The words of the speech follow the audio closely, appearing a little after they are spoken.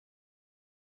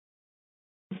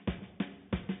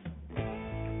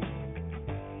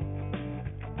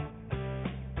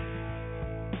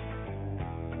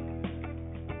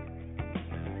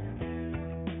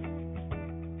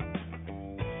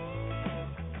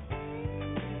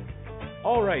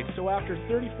All right, so after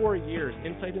 34 years,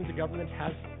 Insight into Government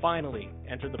has finally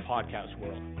entered the podcast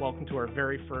world. Welcome to our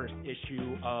very first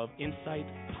issue of Insight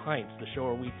Pints, the show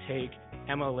where we take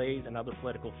MLAs and other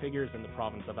political figures in the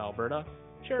province of Alberta,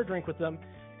 share a drink with them,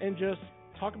 and just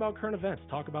talk about current events,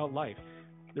 talk about life.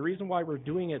 The reason why we're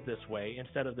doing it this way,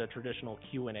 instead of the traditional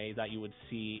Q&A that you would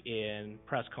see in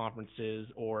press conferences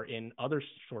or in other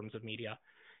forms of media,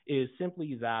 is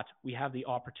simply that we have the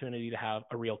opportunity to have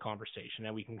a real conversation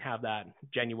and we can have that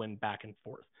genuine back and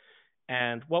forth.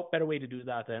 And what better way to do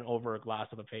that than over a glass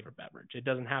of a favorite beverage? It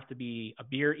doesn't have to be a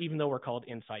beer, even though we're called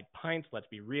Insight Pints. Let's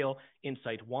be real.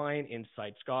 Insight wine,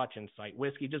 Insight scotch, Insight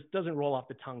whiskey just doesn't roll off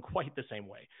the tongue quite the same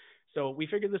way. So we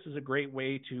figured this is a great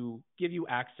way to give you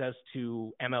access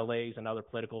to MLAs and other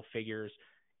political figures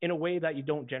in a way that you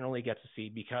don't generally get to see,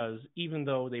 because even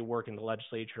though they work in the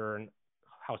legislature and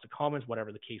House of Commons,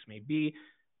 whatever the case may be,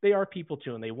 they are people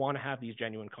too, and they want to have these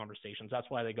genuine conversations. That's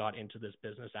why they got into this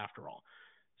business after all.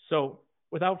 So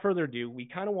without further ado, we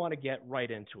kind of want to get right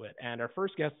into it. And our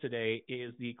first guest today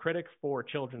is the critic for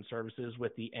Children's Services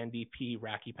with the NDP,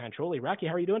 Raki Pancholi. Raki,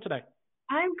 how are you doing today?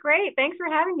 I'm great. Thanks for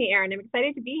having me, Aaron. I'm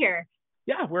excited to be here.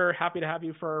 Yeah, we're happy to have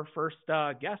you for our first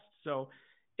guest. So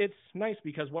it's nice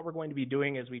because what we're going to be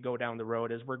doing as we go down the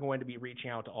road is we're going to be reaching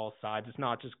out to all sides. It's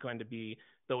not just going to be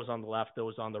those on the left,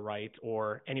 those on the right,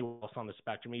 or anyone else on the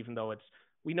spectrum, even though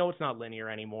we know it's not linear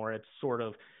anymore. It's sort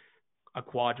of a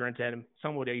quadrant, and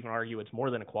some would even argue it's more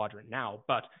than a quadrant now.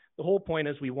 But the whole point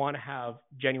is we want to have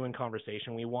genuine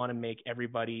conversation. We want to make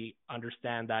everybody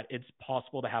understand that it's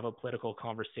possible to have a political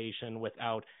conversation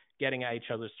without getting at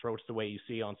each other's throats the way you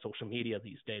see on social media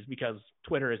these days, because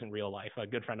Twitter isn't real life. A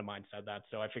good friend of mine said that,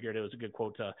 so I figured it was a good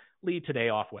quote to lead today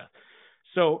off with.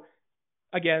 So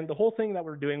again, the whole thing that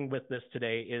we're doing with this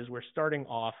today is we're starting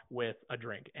off with a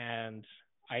drink. And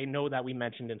I know that we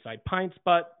mentioned Insight Pints,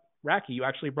 but Raki, you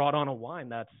actually brought on a wine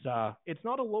that's, it's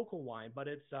not a local wine, but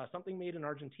it's something made in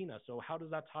Argentina. So how does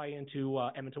that tie into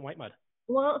Edmonton White Mud?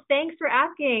 Well, thanks for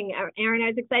asking, Aaron. I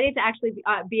was excited to actually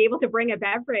be able to bring a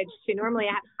beverage. Normally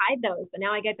I have to hide those, but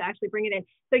now I get to actually bring it in.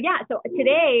 So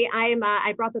today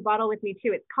I brought the bottle with me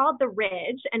too. It's called the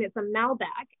Ridge, and it's a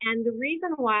Malbec. And the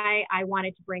reason why I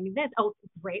wanted to bring this,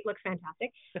 great, looks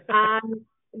fantastic.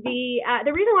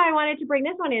 The reason why I wanted to bring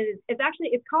this one is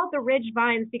it's called the Ridge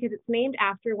Vines because it's named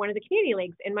after one of the community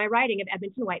leagues in my riding of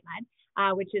Edmonton White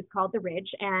Mud, which is called the Ridge.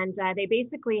 And they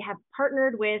basically have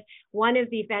partnered with one of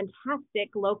the fantastic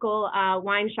local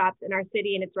wine shops in our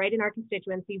city, and it's right in our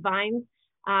constituency, Vines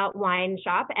Wine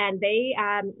Shop. And they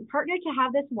partnered to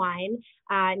have this wine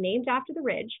named after the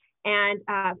Ridge. And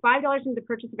 $5 into the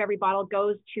purchase of every bottle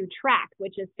goes to TRAC,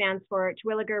 which stands for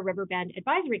Terwillegar Riverbend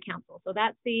Advisory Council. So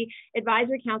that's the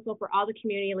advisory council for all the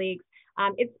community leagues.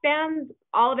 It spans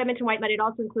all of Edmonton White Mud. It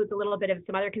also includes a little bit of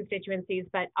some other constituencies,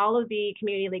 but all of the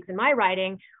community leagues in my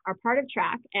riding are part of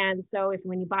TRAC. And so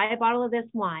when you buy a bottle of this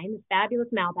wine, this fabulous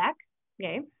Malbec,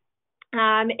 okay,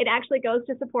 it actually goes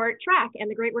to support TRAC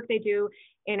and the great work they do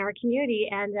in our community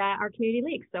and our community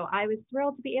leagues. So I was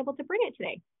thrilled to be able to bring it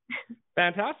today.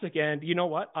 Fantastic. And you know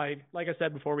what? Like I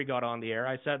said before we got on the air,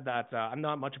 I said that I'm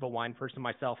not much of a wine person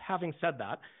myself. Having said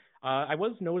that, I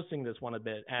was noticing this one a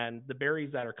bit, and the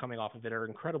berries that are coming off of it are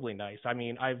incredibly nice. I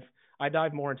mean, I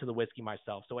dive more into the whiskey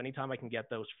myself, so anytime I can get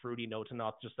those fruity notes and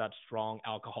not just that strong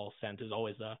alcohol scent is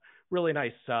always a really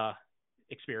nice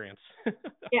experience.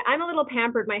 Yeah, I'm a little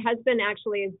pampered. My husband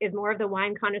actually is more of the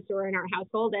wine connoisseur in our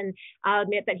household, and I'll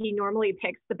admit that he normally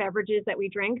picks the beverages that we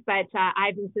drink, but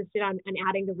I've insisted on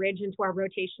adding the Ridge into our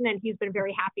rotation, and he's been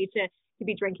very happy to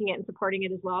be drinking it and supporting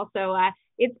it as well. So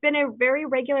it's been a very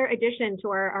regular addition to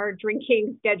our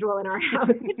drinking schedule in our house.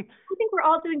 I think we're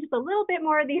all doing just a little bit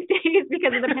more these days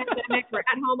because of the pandemic. We're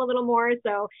at home a little more,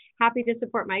 so happy to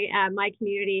support my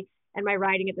community and my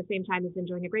riding at the same time as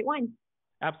enjoying a great wine.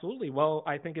 Absolutely. Well,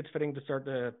 I think it's fitting to start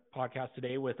the podcast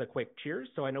today with a quick cheers.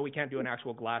 So I know we can't do an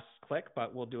actual glass click,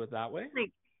 but we'll do it that way.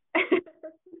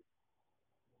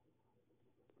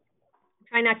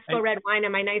 Try not to spill red wine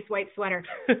on my nice white sweater.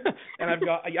 And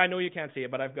I know you can't see it,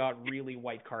 but I've got really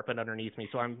white carpet underneath me.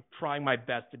 So I'm trying my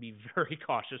best to be very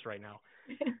cautious right now.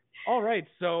 All right.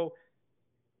 So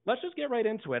let's just get right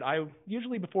into it. I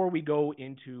usually, before we go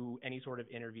into any sort of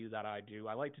interview that I do,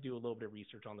 I like to do a little bit of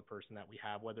research on the person that we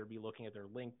have, whether it be looking at their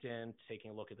LinkedIn,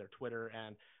 taking a look at their Twitter.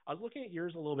 And I was looking at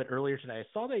yours a little bit earlier today. I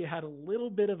saw that you had a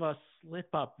little bit of a slip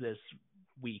up this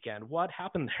weekend. What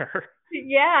happened there?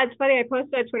 Yeah, it's funny. I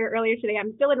posted on Twitter earlier today.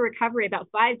 I'm still in recovery about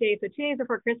 5 days. So 2 days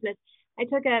before Christmas, I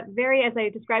took a very, as I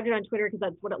described it on Twitter, because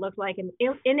that's what it looked like, an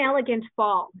inelegant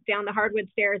fall down the hardwood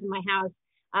stairs in my house.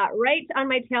 Right on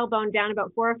my tailbone, down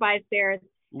about 4 or 5 stairs,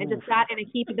 and just sat in a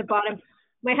heap at the bottom.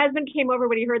 my husband came over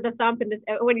when he heard the thump, and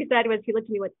what he said was, he looked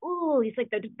at me and went, "Ooh," he's like,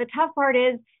 the tough part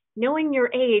is knowing your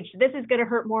age. This is going to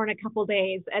hurt more in a couple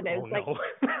days. And it was like,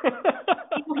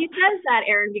 he says that,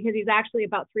 Aaron, because he's actually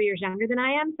about 3 years younger than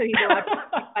I am. So he's allowed to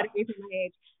make fun of me for my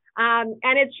age.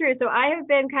 And it's true. So I have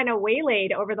been kind of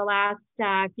waylaid over the last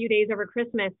few days over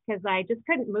Christmas because I just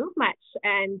couldn't move much.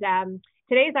 And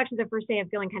today is actually the first day of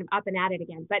feeling kind of up and at it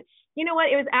again. But you know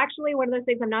what? It was actually one of those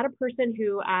things. I'm not a person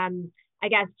who, I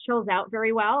guess, chills out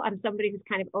very well. I'm somebody who's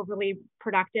kind of overly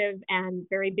productive and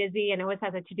very busy and always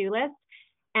has a to-do list.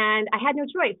 And I had no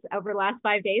choice over the last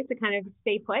 5 days to kind of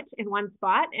stay put in one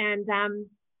spot. And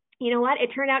you know what?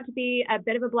 It turned out to be a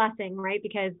bit of a blessing, right?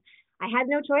 Because I had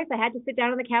no choice. I had to sit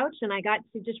down on the couch and I got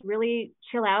to just really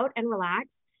chill out and relax,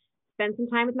 spend some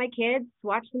time with my kids,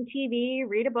 watch some TV,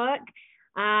 read a book.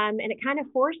 And it kind of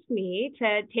forced me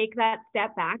to take that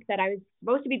step back that I was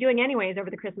supposed to be doing anyways over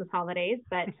the Christmas holidays,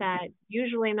 but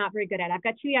usually I'm not very good at it. I've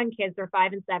got 2 young kids, they're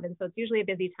 5 and 7, so it's usually a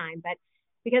busy time. But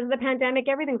because of the pandemic,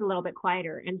 everything's a little bit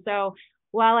quieter. And so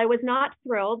while I was not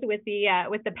thrilled with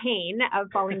the pain of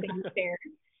falling downstairs,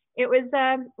 it was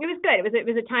good. It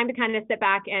was a time to kind of sit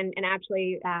back and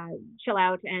actually chill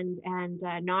out and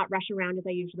not rush around as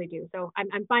I usually do. So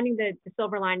I'm finding the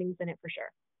silver linings in it for sure.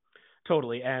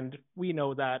 Totally. And we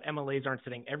know that MLAs aren't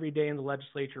sitting every day in the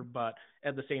legislature, but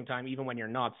at the same time, even when you're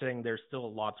not sitting, there's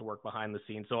still lots of work behind the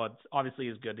scenes. So it obviously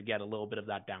is good to get a little bit of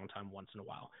that downtime once in a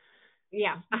while.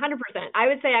 Yeah, 100%. I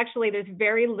would say actually there's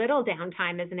very little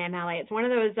downtime as an MLA. It's one of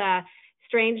those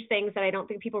strange things that I don't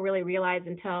think people really realize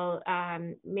until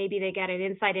maybe they get an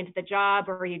insight into the job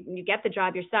or you get the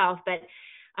job yourself. But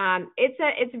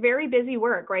it's very busy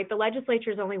work, right? The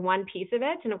legislature is only one piece of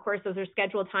it. And of course, those are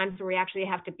scheduled times where we actually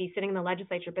have to be sitting in the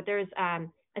legislature. But there's a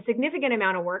significant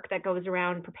amount of work that goes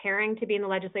around preparing to be in the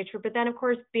legislature. But then, of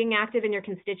course, being active in your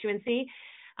constituency.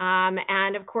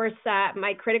 And of course,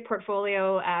 my critic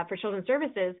portfolio for Children's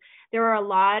Services, there are a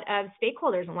lot of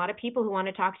stakeholders, a lot of people who want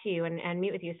to talk to you and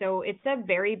meet with you. So it's a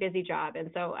very busy job. And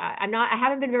so I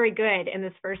haven't been very good in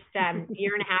this first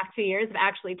year and a half, 2 years of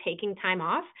actually taking time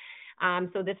off.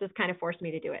 So this has kind of forced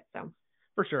me to do it. So.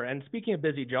 For sure. And speaking of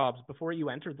busy jobs, before you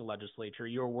entered the legislature,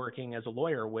 you were working as a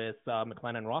lawyer with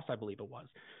McLennan Ross, I believe it was.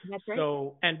 That's right.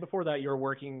 So, and before that, you were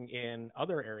working in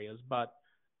other areas. But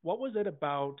what was it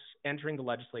about entering the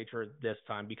legislature this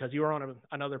time? Because you were on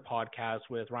another podcast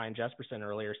with Ryan Jesperson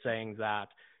earlier saying that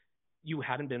you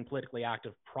hadn't been politically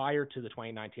active prior to the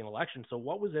 2019 election. So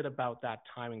what was it about that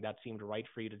timing that seemed right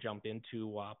for you to jump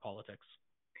into politics?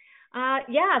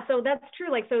 Yeah, so that's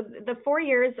true. Like, so the 4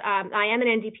 years, I am an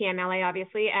NDP MLA,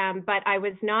 obviously, but I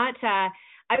was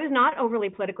not overly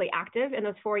politically active in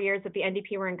those 4 years that the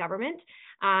NDP were in government.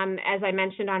 As I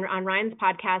mentioned on Ryan's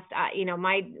podcast, you know,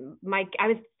 I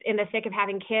was in the thick of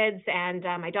having kids, and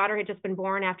my daughter had just been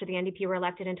born after the NDP were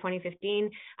elected in 2015.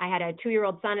 I had a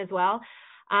 2-year-old son as well.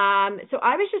 So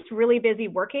I was just really busy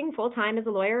working full time as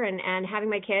a lawyer and having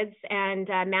my kids and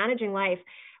managing life.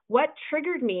 What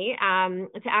triggered me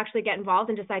to actually get involved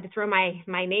and decide to throw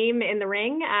my name in the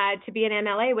ring to be an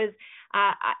MLA was,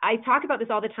 I talk about this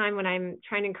all the time when I'm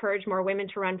trying to encourage more women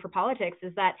to run for politics,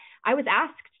 is that I was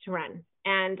asked to run.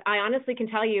 And I honestly can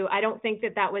tell you, I don't think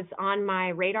that was on my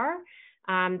radar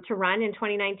to run in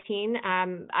 2019.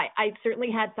 I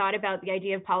certainly had thought about the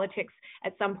idea of politics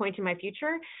at some point in my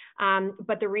future.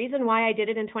 But the reason why I did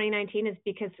it in 2019 is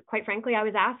because, quite frankly, I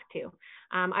was asked to.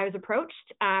 I was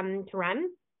approached to run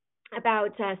about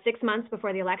 6 months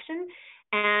before the election.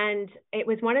 And it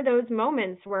was one of those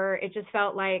moments where it just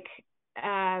felt like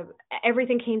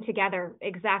everything came together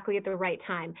exactly at the right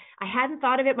time. I hadn't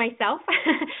thought of it myself,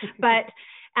 but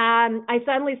I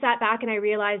suddenly sat back and I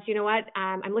realized, you know what,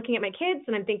 I'm looking at my kids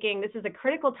and I'm thinking this is a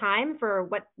critical time for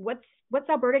what's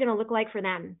Alberta going to look like for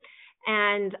them.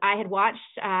 And I had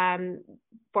watched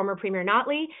former Premier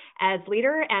Notley as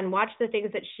leader and watched the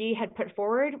things that she had put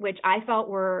forward, which I felt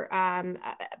were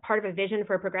part of a vision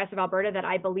for a progressive Alberta that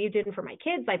I believed in for my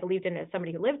kids. I believed in as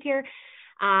somebody who lived here.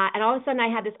 And all of a sudden I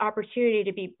had this opportunity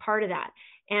to be part of that.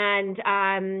 And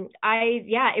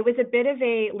it was a bit of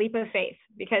a leap of faith,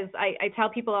 because I tell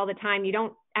people all the time, you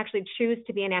don't actually choose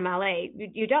to be an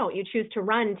MLA. You don't. You choose to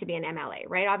run to be an MLA,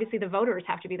 right? Obviously, the voters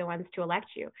have to be the ones to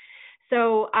elect you.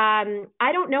 So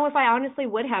I don't know if I honestly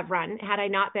would have run had I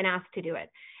not been asked to do it.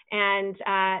 And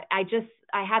I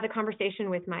had the conversation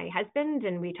with my husband,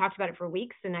 and we talked about it for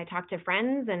weeks, and I talked to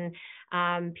friends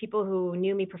and people who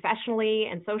knew me professionally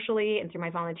and socially and through my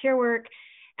volunteer work.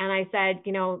 And I said,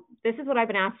 you know, this is what I've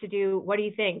been asked to do. What do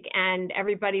you think? And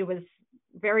everybody was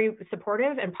very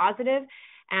supportive and positive.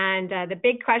 And the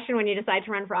big question when you decide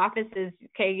to run for office is,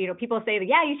 okay, people say that,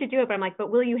 yeah, you should do it, but I'm like,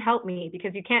 but will you help me?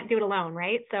 Because you can't do it alone,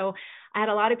 right? So I had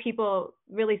a lot of people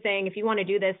really saying, if you want to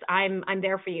do this, I'm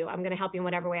there for you. I'm going to help you in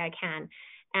whatever way I can.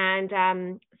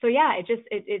 And so yeah,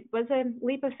 it was a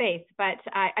leap of faith, but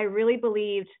I really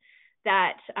believed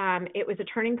that it was a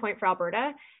turning point for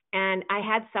Alberta, and I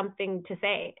had something to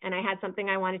say, and I had something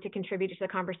I wanted to contribute to the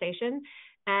conversation,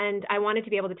 and I wanted to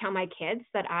be able to tell my kids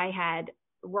that I had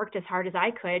worked as hard as I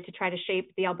could to try to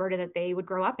shape the Alberta that they would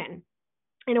grow up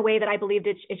in a way that I believed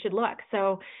it should look.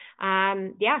 So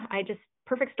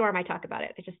perfect storm, I talk about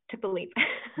it. I just took the leap.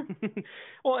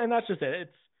 Well, and that's just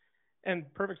it.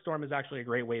 And perfect storm is actually a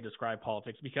great way to describe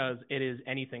politics, because it is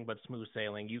anything but smooth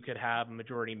sailing. You could have a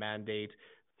majority mandate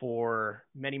for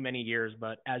many, many years,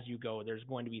 but as you go, there's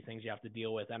going to be things you have to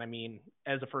deal with. And I mean,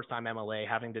 as a first-time MLA,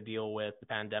 having to deal with the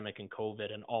pandemic and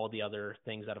COVID and all the other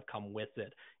things that have come with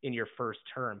it in your first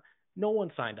term, no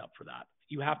one signed up for that.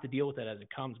 You have to deal with it as it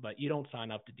comes, but you don't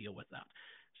sign up to deal with that.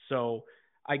 So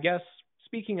I guess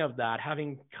speaking of that,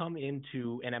 having come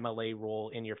into an MLA role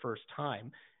in your first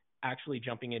time, actually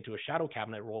jumping into a shadow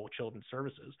cabinet role with Children's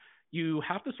Services, you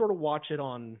have to sort of watch it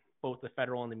on both the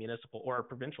federal and the municipal or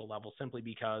provincial level, simply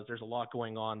because there's a lot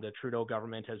going on. The Trudeau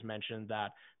government has mentioned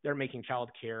that they're making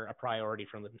childcare a priority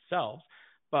for themselves,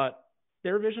 but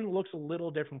their vision looks a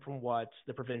little different from what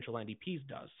the provincial NDPs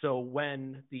does. So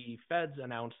when the feds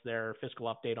announced their fiscal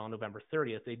update on November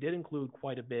 30th, they did include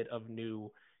quite a bit of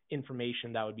new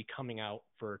information that would be coming out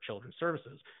for Children's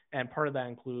Services. And part of that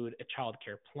include a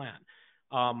childcare plan.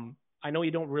 I know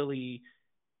you don't really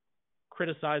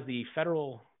criticize the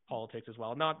federal politics as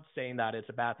well, not saying that it's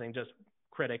a bad thing, just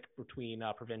critic between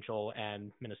provincial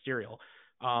and ministerial.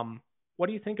 What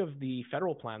do you think of the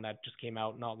federal plan that just came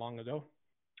out not long ago?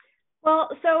 Well,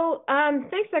 so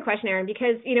thanks for that question, Aaron,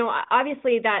 because,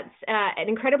 obviously that's an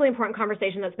incredibly important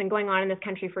conversation that's been going on in this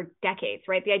country for decades,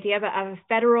 right? The idea of a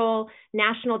federal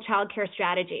national childcare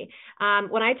strategy.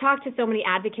 When I talk to so many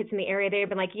advocates in the area, they've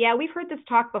been like, yeah, we've heard this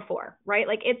talk before, right?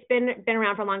 Like it's been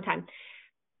around for a long time.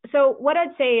 So what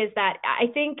I'd say is that I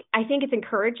think it's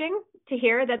encouraging to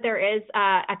hear that there is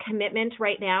a commitment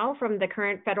right now from the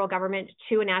current federal government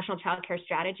to a national child care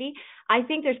strategy. I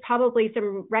think there's probably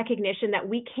some recognition that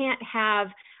we can't have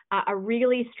a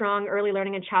really strong early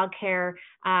learning and childcare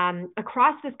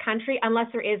across this country unless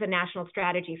there is a national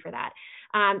strategy for that.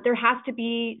 There has to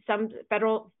be some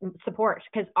federal support,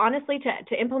 because honestly,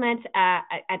 to implement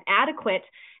an adequate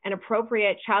and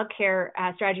appropriate childcare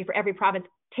strategy for every province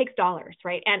takes dollars,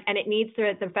 right? And it needs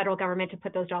the federal government to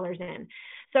put those dollars in.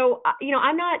 So,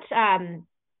 I'm not,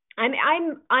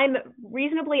 I'm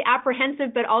reasonably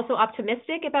apprehensive, but also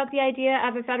optimistic about the idea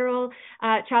of a federal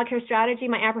childcare strategy.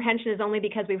 My apprehension is only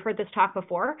because we've heard this talk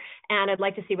before, and I'd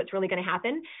like to see what's really going to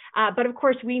happen. But of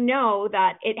course, we know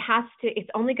that it's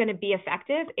only going to be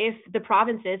effective if the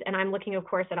provinces, and I'm looking, of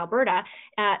course, at Alberta,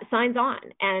 signs on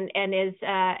and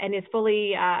is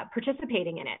fully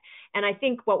participating in it. And I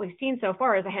think what we've seen so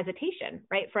far is a hesitation,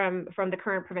 right, from the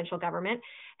current provincial government.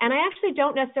 And I actually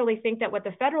don't necessarily think that what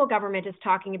the federal government is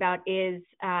talking about is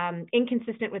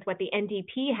inconsistent with what the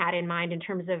NDP had in mind in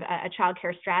terms of a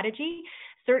childcare strategy.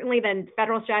 Certainly, the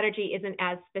federal strategy isn't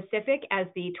as specific as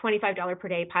the $25 per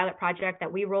day pilot project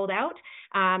that we rolled out.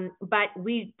 But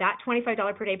that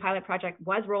 $25 per day pilot project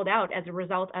was rolled out as a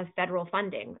result of federal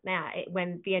funding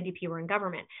when the NDP were in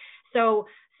government. So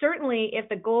certainly, if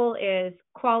the goal is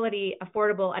quality,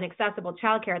 affordable, and accessible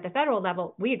childcare at the federal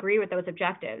level, we agree with those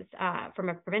objectives from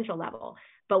a provincial level.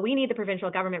 But we need the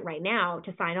provincial government right now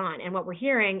to sign on. And what we're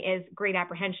hearing is great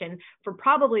apprehension for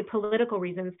probably political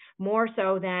reasons, more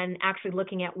so than actually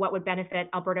looking at what would benefit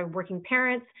Alberta working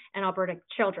parents and Alberta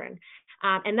children.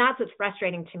 And that's what's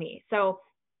frustrating to me. So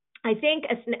I think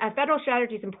a federal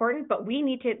strategy is important, but we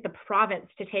need the province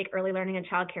to take early learning and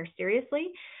childcare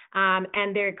seriously.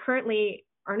 And they're currently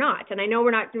are not. And I know we're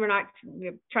not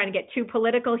trying to get too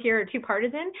political here or too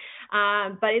partisan,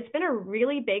 but it's been a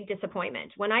really big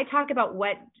disappointment. When I talk about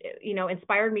what,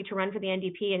 inspired me to run for the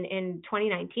NDP in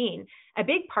 2019, a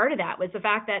big part of that was the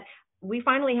fact that we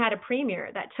finally had a premier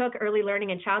that took early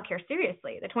learning and childcare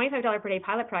seriously. The $25 per day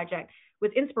pilot project was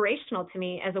inspirational to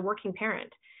me as a working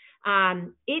parent.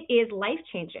 It is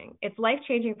life-changing. It's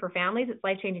life-changing for families. It's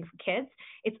life-changing for kids.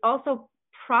 It's also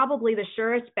probably the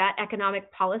surest bet economic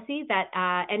policy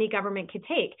that any government could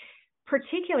take,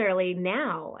 particularly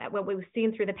now, what we've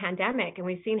seen through the pandemic, and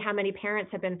we've seen how many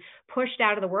parents have been pushed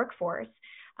out of the workforce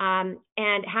and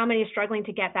how many are struggling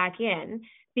to get back in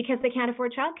because they can't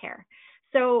afford childcare.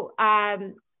 So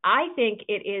I think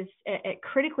it is a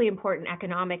critically important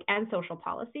economic and social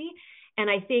policy. And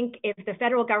I think if the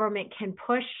federal government can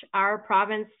push our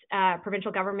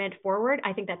provincial government forward,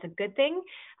 I think that's a good thing.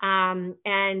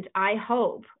 And I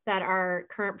hope that our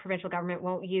current provincial government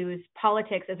won't use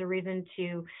politics as a reason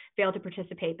to fail to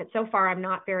participate. But so far, I'm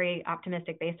not very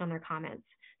optimistic based on their comments.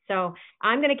 So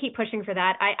I'm going to keep pushing for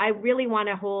that. I really want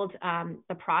to hold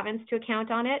the province to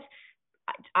account on it.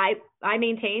 I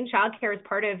maintain childcare is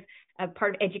part of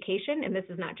education, and this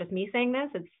is not just me saying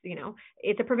this.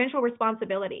 It's a provincial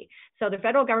responsibility. So the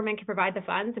federal government can provide the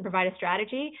funds and provide a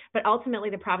strategy, but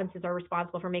ultimately the provinces are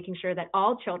responsible for making sure that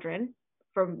all children,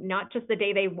 from not just the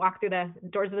day they walk through the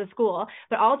doors of the school,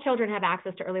 but all children have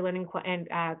access to early learning and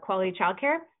quality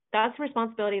childcare. That's the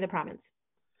responsibility of the province.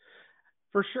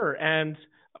 For sure. And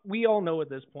we all know at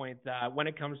this point that when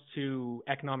it comes to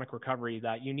economic recovery,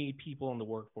 that you need people in the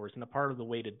workforce. And a part of the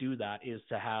way to do that is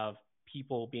to have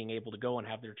people being able to go and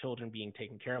have their children being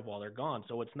taken care of while they're gone.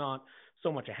 So it's not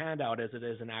so much a handout as it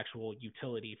is an actual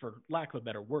utility, for lack of a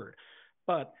better word.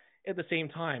 But at the same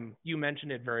time, you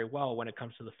mentioned it very well when it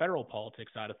comes to the federal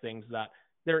politics side of things, that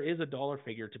there is a dollar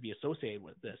figure to be associated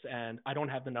with this. And I don't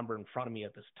have the number in front of me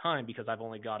at this time because I've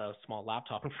only got a small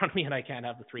laptop in front of me and I can't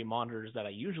have the 3 monitors that I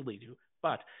usually do.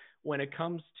 But when it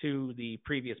comes to the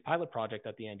previous pilot project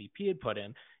that the NDP had put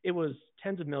in, it was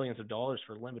tens of millions of dollars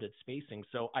for limited spacing.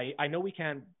 So I know we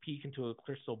can't peek into a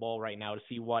crystal ball right now to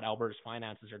see what Alberta's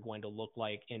finances are going to look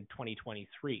like in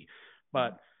 2023.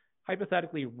 But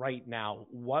hypothetically right now,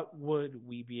 what would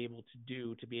we be able to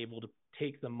do to be able to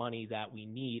take the money that we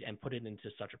need and put it into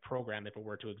such a program if it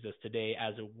were to exist today,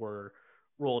 as it were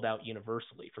rolled out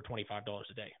universally for $25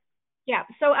 a day? Yeah.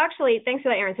 So actually, thanks for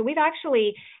that, Aaron. So we've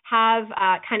actually have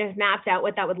kind of mapped out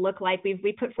what that would look like.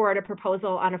 We put forward a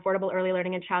proposal on affordable early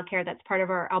learning and childcare that's part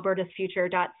of our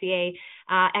albertasfuture.ca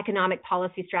economic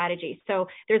policy strategy. So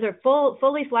there's a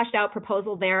fully fleshed out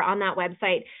proposal there on that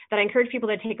website that I encourage people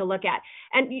to take a look at.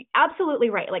 And you're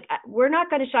absolutely right. Like, we're not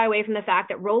going to shy away from the fact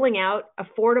that rolling out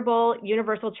affordable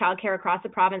universal childcare across the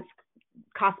province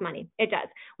costs money. It does.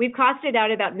 We've costed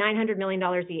out about $900 million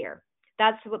a year.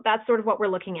 That's sort of what we're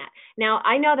looking at. Now,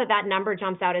 I know that number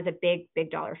jumps out as a big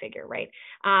dollar figure, right?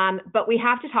 But we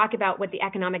have to talk about what the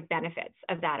economic benefits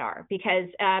of that are, because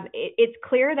it's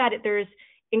clear that there's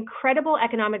incredible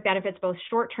economic benefits, both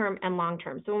short-term and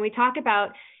long-term. So when we talk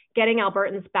about getting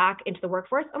Albertans back into the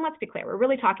workforce, and let's be clear, we're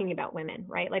really talking about women,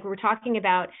 right? Like, we're talking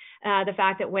about the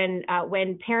fact that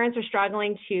when parents are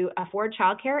struggling to afford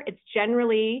childcare, it's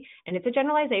generally, and it's a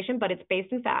generalization, but it's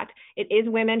based in fact, it is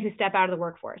women who step out of the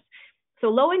workforce. So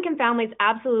low-income families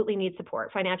absolutely need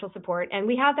support, financial support, and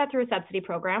we have that through a subsidy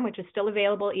program, which is still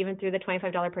available even through the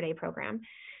 $25 per day program.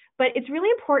 But it's really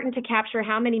important to capture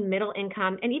how many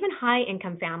middle-income and even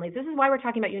high-income families, this is why we're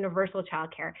talking about universal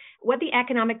childcare, what the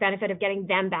economic benefit of getting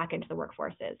them back into the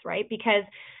workforce is, right? Because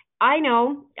I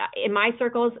know in my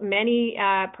circles, many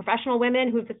professional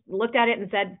women who've looked at it and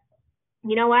said,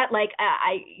 you know what, like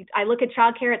I look at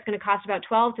childcare, it's going to cost about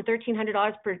 $1,200 to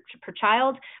 $1,300 per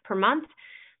child per month.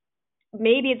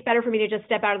 Maybe it's better for me to just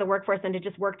step out of the workforce than to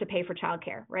just work to pay for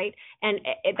childcare, right? And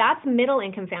that's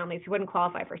middle-income families who wouldn't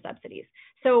qualify for subsidies.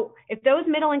 So if those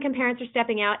middle-income parents are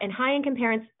stepping out, and high-income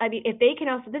parents, I mean, if they can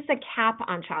also, this is a cap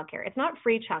on childcare. It's not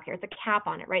free childcare, it's a cap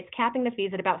on it, right? It's capping the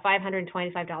fees at about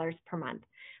 $525 per month.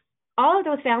 All of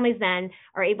those families then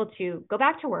are able to go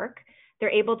back to work. They're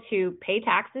able to pay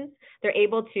taxes. They're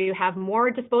able to have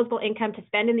more disposable income to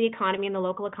spend in the economy, in the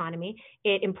local economy.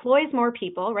 It employs more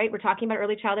people, right? We're talking about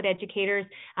early childhood educators,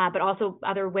 but also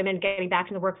other women getting back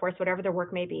in the workforce, whatever their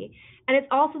work may be. And it's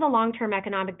also the long-term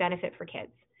economic benefit for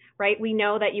kids, right? We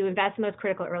know that you invest in those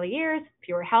critical early years,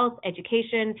 fewer health,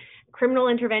 education, criminal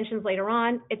interventions later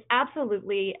on. It's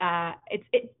absolutely,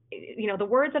 you know, the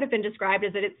words that have been described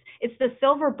is that it's the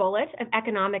silver bullet of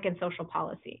economic and social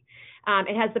policy.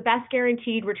 It has the best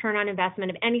guaranteed return on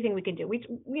investment of anything we can do.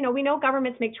 We know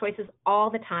governments make choices all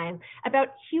the time about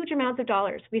huge amounts of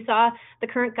dollars. We saw the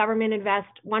current government invest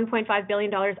 $1.5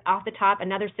 billion off the top,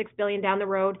 another $6 billion down the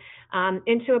road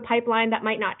into a pipeline that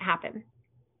might not happen.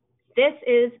 This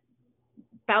is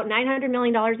about $900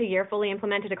 million a year fully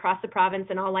implemented across the province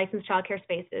in all licensed childcare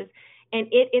spaces, and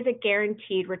it is a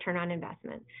guaranteed return on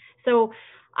investment. So,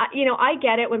 I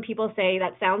get it when people say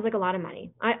that sounds like a lot of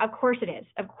money. Of course it is.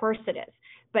 Of course it is.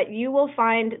 But you will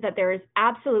find that there is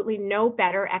absolutely no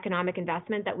better economic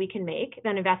investment that we can make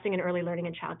than investing in early learning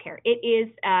and childcare. It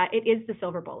is the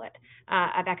silver bullet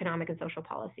of economic and social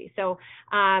policy. So,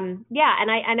 and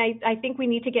I think we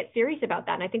need to get serious about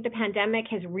that. And I think the pandemic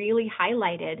has really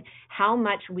highlighted how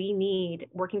much we need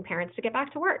working parents to get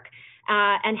back to work.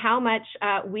 and how much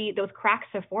those cracks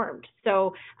have formed.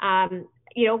 So,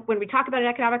 when we talk about an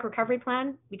economic recovery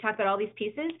plan, we talk about all these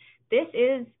pieces. This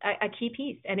is a key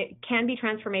piece, and it can be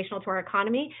transformational to our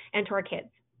economy and to our kids.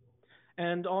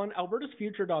 And on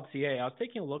albertasfuture.ca, I was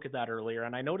taking a look at that earlier,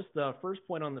 and I noticed the first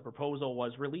point on the proposal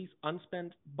was release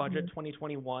unspent budget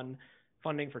 2021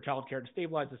 funding for childcare to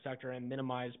stabilize the sector and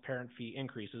minimize parent fee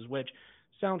increases, which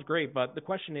sounds great. But the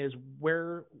question is,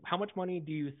 how much money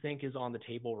do you think is on the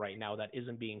table right now that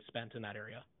isn't being spent in that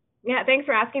area? Yeah, thanks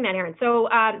for asking that, Aaron. So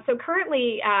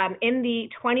currently in the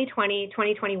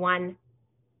 2020-2021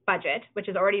 budget, which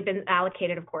has already been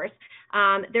allocated, of course,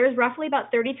 there's roughly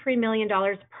about $33 million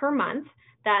per month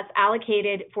that's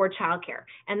allocated for childcare.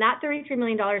 And that $33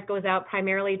 million goes out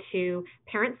primarily to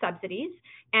parent subsidies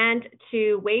and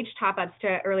to wage top-ups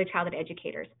to early childhood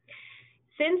educators.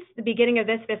 Since the beginning of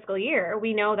this fiscal year,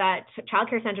 we know that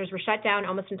childcare centers were shut down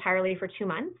almost entirely for 2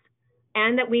 months,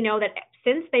 and that we know that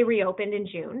since they reopened in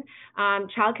June,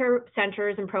 childcare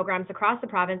centers and programs across the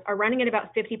province are running at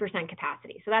about 50%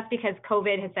 capacity. So that's because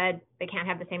COVID has said they can't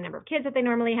have the same number of kids that they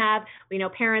normally have. We know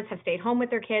parents have stayed home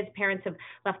with their kids. Parents have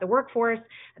left the workforce.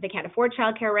 They can't afford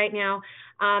childcare right now.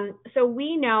 So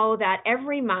we know that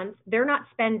every month they're not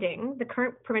spending, the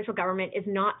current provincial government is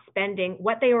not spending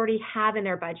what they already have in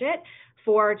their budget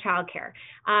for childcare.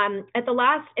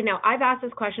 Now I've asked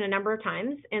this question a number of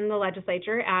times in the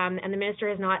legislature, and the minister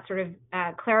has not sort of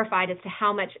clarified as to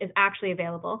how much is actually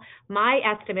available. My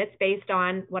estimates, based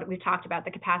on what we've talked about, the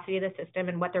capacity of the system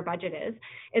and what their budget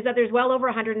is that there's well over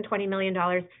 $120 million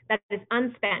that is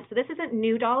unspent. So this isn't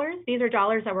new dollars. These are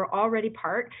dollars that were already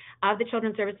part of the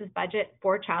Children's Services budget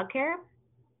for childcare.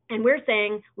 And we're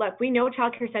saying, look, we know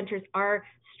childcare centers are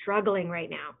struggling right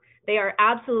now. They are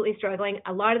absolutely struggling.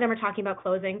 A lot of them are talking about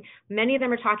closing. Many of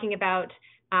them are talking about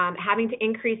having to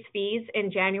increase fees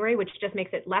in January, which just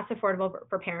makes it less affordable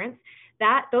for parents.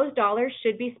 Those dollars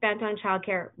should be spent on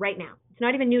childcare right now. It's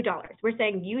not even new dollars. We're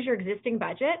saying use your existing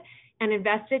budget and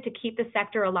invest it to keep the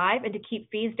sector alive and to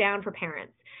keep fees down for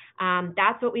parents.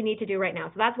 That's what we need to do right now.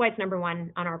 So that's why it's number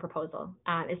one on our proposal,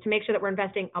 is to make sure that we're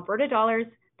investing Alberta dollars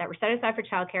that were set aside for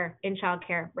childcare in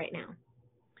childcare right now.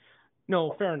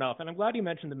 No, fair enough. And I'm glad you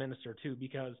mentioned the minister too,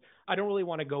 because I don't really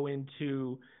want to go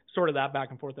into sort of that back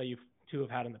and forth that you two have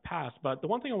had in the past. But the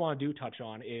one thing I want to touch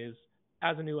on is,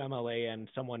 as a new MLA and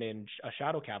someone in a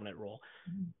shadow cabinet role,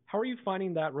 how are you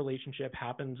finding that relationship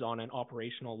happens on an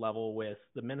operational level with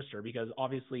the minister? Because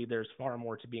obviously there's far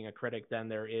more to being a critic than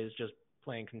there is just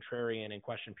playing contrarian in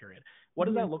question period. What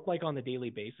does that look like on the daily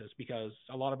basis? Because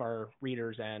a lot of our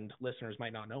readers and listeners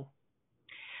might not know.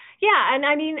 Yeah, and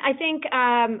I mean, I think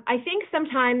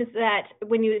sometimes that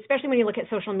especially when you look at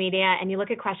social media and you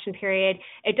look at question period,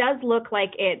 it does look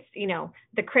like it's,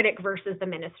 the critic versus the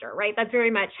minister, right? That's very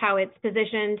much how it's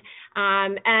positioned. I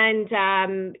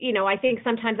think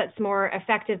sometimes that's more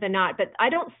effective than not, but I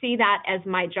don't see that as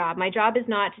my job. My job is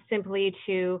not simply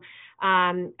to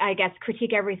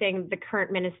critique everything the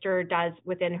current minister does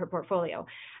within her portfolio.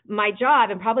 My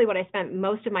job, and probably what I spent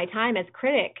most of my time as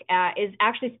critic, is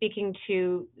actually speaking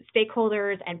to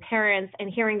stakeholders and parents and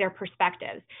hearing their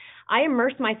perspectives. I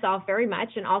immerse myself very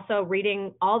much in also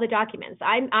reading all the documents.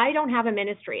 I don't have a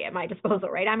ministry at my disposal,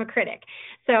 right? I'm a critic.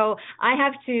 So I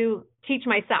have to teach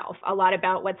myself a lot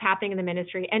about what's happening in the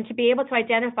ministry and to be able to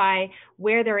identify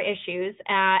where there are issues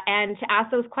and to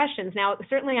ask those questions. Now,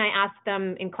 certainly I ask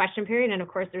them in question period, and of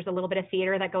course there's a little bit of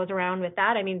theater that goes around with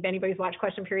that. I mean, if anybody's watched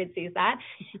question period sees that.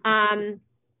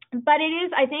 But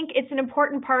I think it's an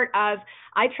important part of,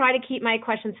 I try to keep my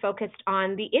questions focused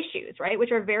on the issues, right?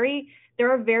 There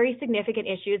are very significant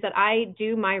issues that I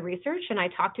do my research and I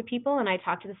talk to people and I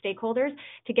talk to the stakeholders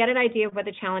to get an idea of what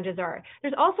the challenges are.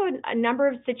 There's also a number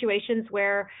of situations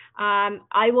where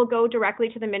I will go directly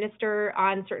to the minister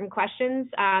on certain questions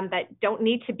that don't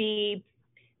need to be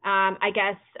I'm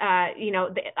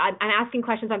asking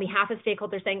questions on behalf of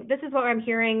stakeholders saying, this is what I'm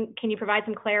hearing. Can you provide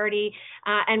some clarity?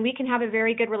 And we can have a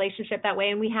very good relationship that way.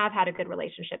 And we have had a good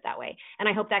relationship that way. And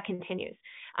I hope that continues.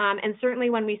 And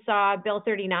certainly when we saw Bill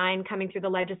 39 coming through the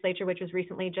legislature, which was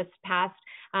recently just passed,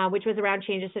 which was around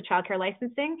changes to childcare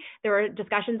licensing, there were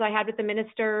discussions I had with the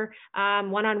minister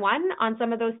one-on-one on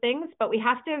some of those things. But we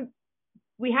have to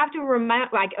remind,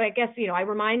 I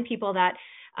remind people that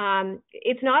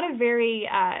it's not a very,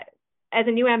 as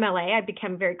a new MLA, I've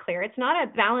become very clear, it's not a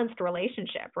balanced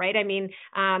relationship, right? I mean,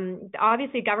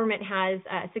 obviously government has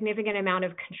a significant amount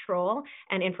of control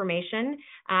and information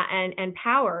and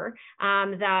power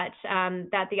that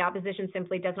the opposition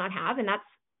simply does not have. And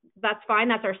that's fine.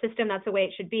 That's our system. That's the way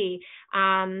it should be.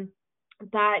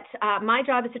 my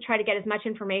job is to try to get as much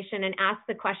information and ask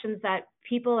the questions that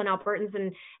people and Albertans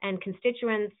and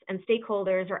constituents and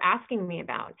stakeholders are asking me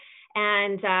about.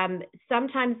 And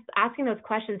sometimes asking those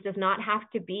questions does not have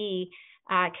to be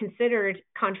considered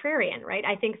contrarian, right?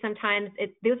 I think sometimes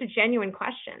those are genuine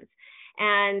questions.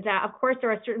 And of course,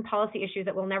 there are certain policy issues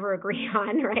that we'll never agree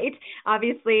on, right?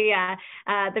 Obviously,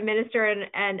 the minister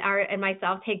and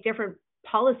myself take different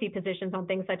policy positions on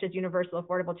things such as universal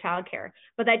affordable childcare.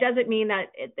 But that doesn't mean that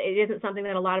it isn't something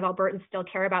that a lot of Albertans still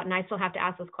care about. And I still have to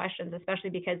ask those questions, especially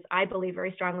because I believe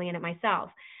very strongly in it myself.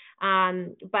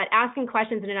 But asking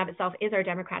questions in and of itself is our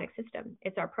democratic system.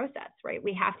 It's our process, right?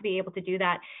 We have to be able to do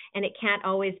that. And it can't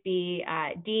always be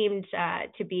deemed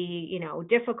to be,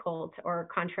 difficult or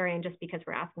contrarian just because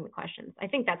we're asking the questions. I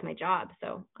think that's my job.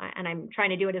 So, and I'm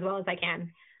trying to do it as well as I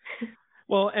can.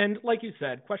 Well, and like you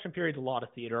said, question period is a lot of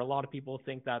theater. A lot of people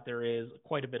think that there is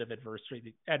quite a bit of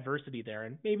adversity there,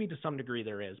 and maybe to some degree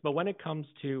there is. But when it comes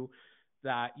to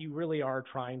that, you really are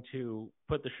trying to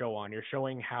put the show on. You're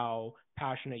showing how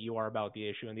passionate you are about the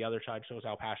issue, and the other side shows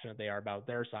how passionate they are about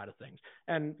their side of things.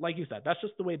 And like you said, that's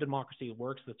just the way democracy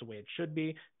works. That's the way it should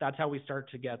be. That's how we start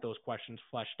to get those questions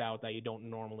fleshed out that you don't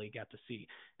normally get to see.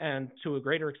 And to a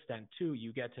greater extent, too,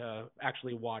 you get to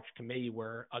actually watch committee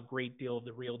where a great deal of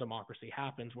the real democracy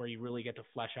happens, where you really get to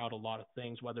flesh out a lot of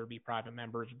things, whether it be private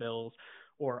members' bills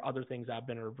or other things that have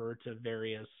been referred to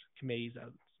various committees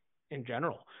in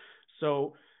general.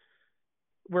 So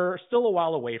we're still a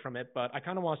while away from it, but I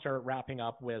kind of want to start wrapping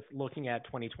up with looking at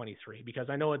 2023, because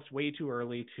I know it's way too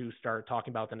early to start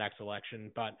talking about the next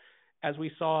election. But as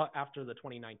we saw after the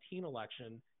 2019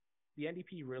 election, the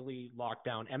NDP really locked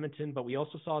down Edmonton, but we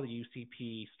also saw the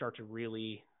UCP start to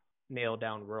really nail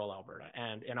down rural Alberta.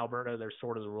 And in Alberta, there's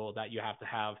sort of the rule that you have to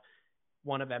have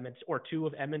one of Edmonton or two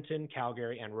of Edmonton,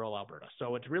 Calgary, and rural Alberta.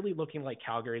 So it's really looking like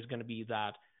Calgary is going to be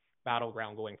that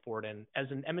battleground going forward. And as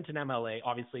an Edmonton MLA,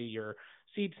 obviously your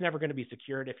seat's never going to be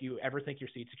secured. If you ever think your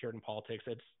seat's secured in politics,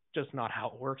 it's just not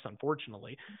how it works,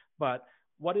 unfortunately. But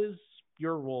what is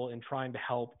your role in trying to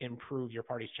help improve your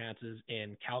party's chances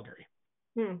in Calgary?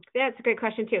 Yeah, that's a great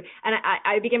question too. And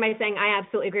I begin by saying I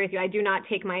absolutely agree with you. I do not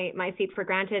take my seat for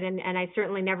granted, and I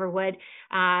certainly never would.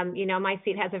 My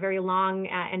seat has a very long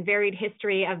and varied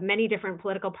history of many different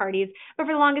political parties. But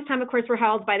for the longest time, of course, we're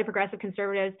held by the Progressive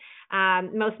Conservatives,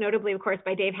 most notably, of course,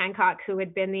 by Dave Hancock, who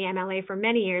had been the MLA for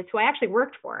many years, who I actually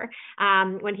worked for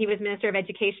when he was Minister of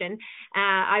Education.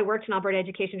 I worked in Alberta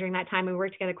Education during that time. We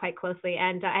worked together quite closely,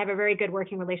 and I have a very good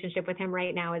working relationship with him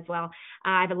right now as well.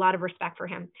 I have a lot of respect for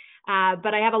him.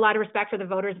 But I have a lot of respect for the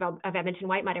voters of Edmonton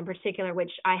Whitemud in particular,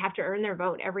 which I have to earn their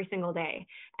vote every single day.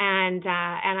 And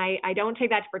I don't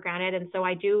take that for granted. And so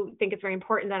I do think it's very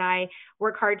important that I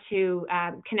work hard to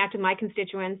connect with my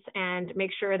constituents and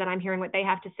make sure that I'm hearing what they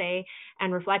have to say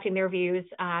and reflecting their views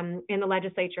in the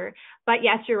legislature. But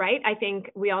yes, you're right. I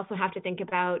think we also have to think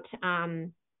about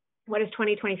what does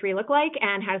 2023 look like,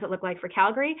 and how does it look like for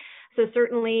Calgary? So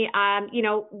certainly,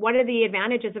 one of the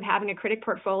advantages of having a critic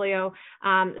portfolio,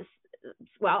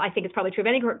 well, I think it's probably true of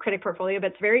any critic portfolio,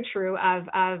 but it's very true of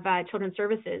children's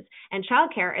services and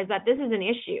childcare, is that this is an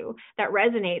issue that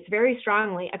resonates very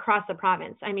strongly across the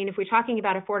province. I mean, if we're talking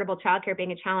about affordable childcare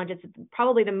being a challenge, it's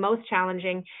probably the most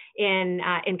challenging in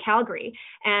Calgary.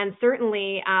 And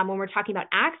certainly when we're talking about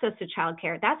access to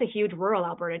childcare, that's a huge rural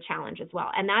Alberta challenge as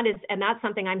well. And that's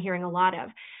something I'm hearing a lot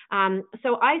of.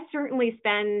 So I certainly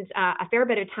spend a fair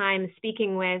bit of time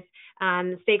speaking with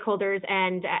stakeholders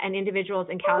and individuals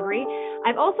in Calgary.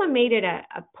 I've also made it a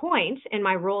point in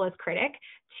my role as critic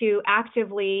to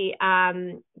actively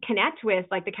connect with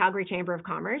the Calgary Chamber of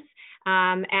Commerce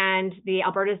and the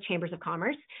Alberta's Chambers of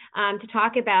Commerce to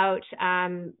talk about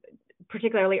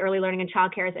particularly early learning and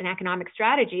childcare as an economic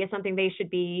strategy is something they should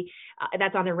be,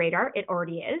 that's on their radar. It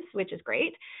already is, which is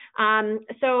great.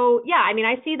 So yeah, I mean,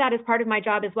 I see that as part of my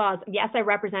job as well. Yes, I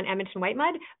represent Edmonton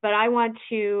Whitemud, but I want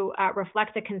to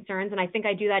reflect the concerns, and I think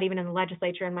I do that even in the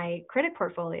legislature in my critic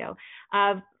portfolio,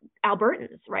 of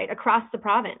Albertans, right, across the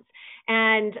province.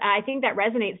 And I think that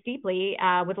resonates deeply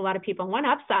with a lot of people. One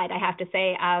upside, I have to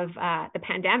say, of the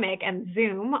pandemic and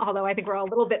Zoom, although I think we're all a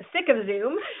little bit sick of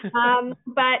Zoom,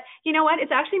 but you know what?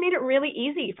 It's actually made it really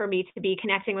easy for me to be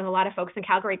connecting with a lot of folks in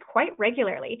Calgary quite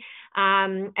regularly,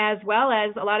 as well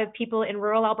as a lot of people in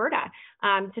rural Alberta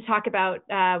to talk about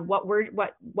what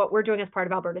we're doing as part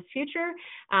of Alberta's future,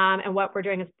 and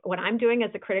what I'm doing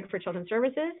as a critic for Children's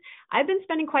Services. I've been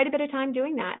spending quite a bit of time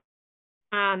doing that.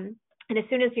 And as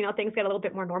soon as, things get a little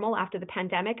bit more normal after the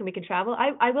pandemic and we can travel,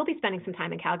 I will be spending some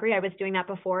time in Calgary. I was doing that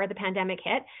before the pandemic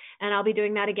hit, and I'll be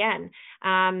doing that again.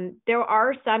 There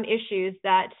are some issues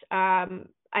that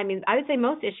I mean, I would say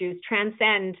most issues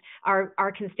transcend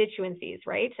our constituencies,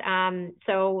 right?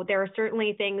 So there are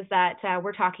certainly things that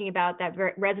we're talking about that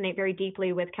resonate very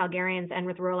deeply with Calgarians and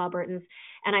with rural Albertans.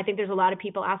 And I think there's a lot of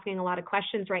people asking a lot of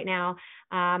questions right now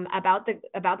about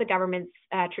the government's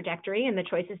trajectory and the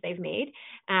choices they've made.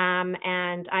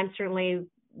 And I'm certainly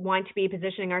want to be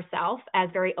positioning ourselves as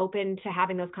very open to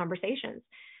having those conversations.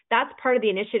 That's part of the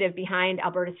initiative behind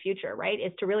Alberta's Future, right?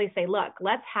 Is to really say, look,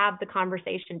 let's have the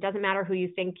conversation. Doesn't matter who you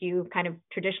think you kind of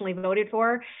traditionally voted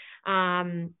for.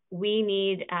 We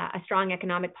need a strong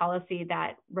economic policy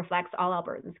that reflects all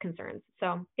Albertans' concerns.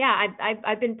 So yeah,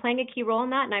 I've been playing a key role in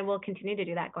that, and I will continue to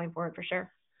do that going forward for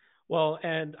sure. Well,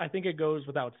 and I think it goes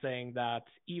without saying that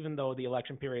even though the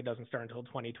election period doesn't start until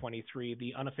 2023,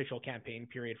 the unofficial campaign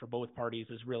period for both parties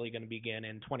is really going to begin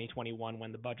in 2021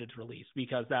 when the budget's released,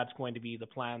 because that's going to be the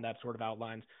plan that sort of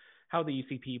outlines how the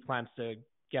UCP plans to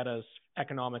get us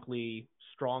economically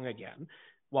strong again,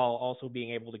 while also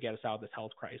being able to get us out of this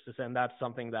health crisis. And that's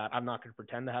something that I'm not going to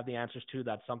pretend to have the answers to.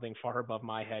 That's something far above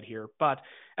my head here. But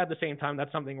at the same time,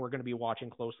 that's something we're going to be watching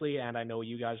closely. And I know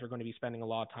you guys are going to be spending a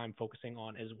lot of time focusing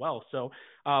on as well. So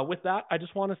with that, I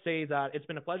just want to say that it's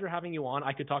been a pleasure having you on.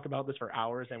 I could talk about this for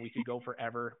hours and we could go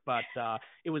forever, but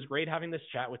it was great having this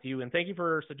chat with you. And thank you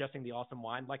for suggesting the awesome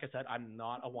wine. Like I said, I'm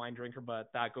not a wine drinker, but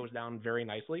that goes down very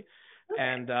nicely.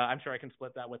 And I'm sure I can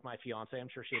split that with my fiance. I'm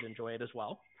sure she'd enjoy it as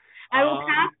well. I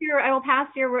will pass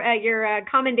your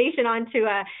commendation on to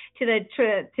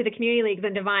the community leagues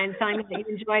and Divine, telling them that you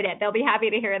enjoyed it. They'll be happy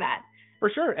to hear that. For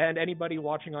sure. And anybody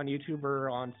watching on YouTube or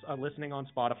on listening on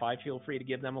Spotify, feel free to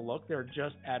give them a look. They're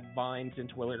just at Vines in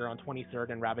Terwillegar on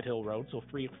 23rd and Rabbit Hill Road, so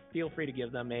feel free to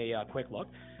give them a quick look.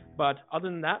 But other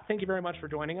than that, thank you very much for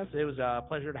joining us. It was a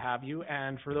pleasure to have you.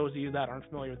 And for those of you that aren't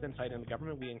familiar with Insight into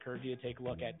Government, we encourage you to take a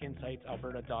look at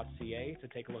insightsalberta.ca to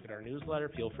take a look at our newsletter.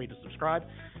 Feel free to subscribe.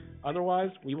 Otherwise,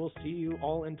 we will see you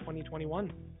all in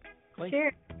 2021.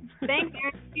 Cheers. Thanks,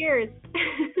 Aaron. Cheers.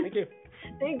 Thank you.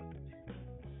 Thanks.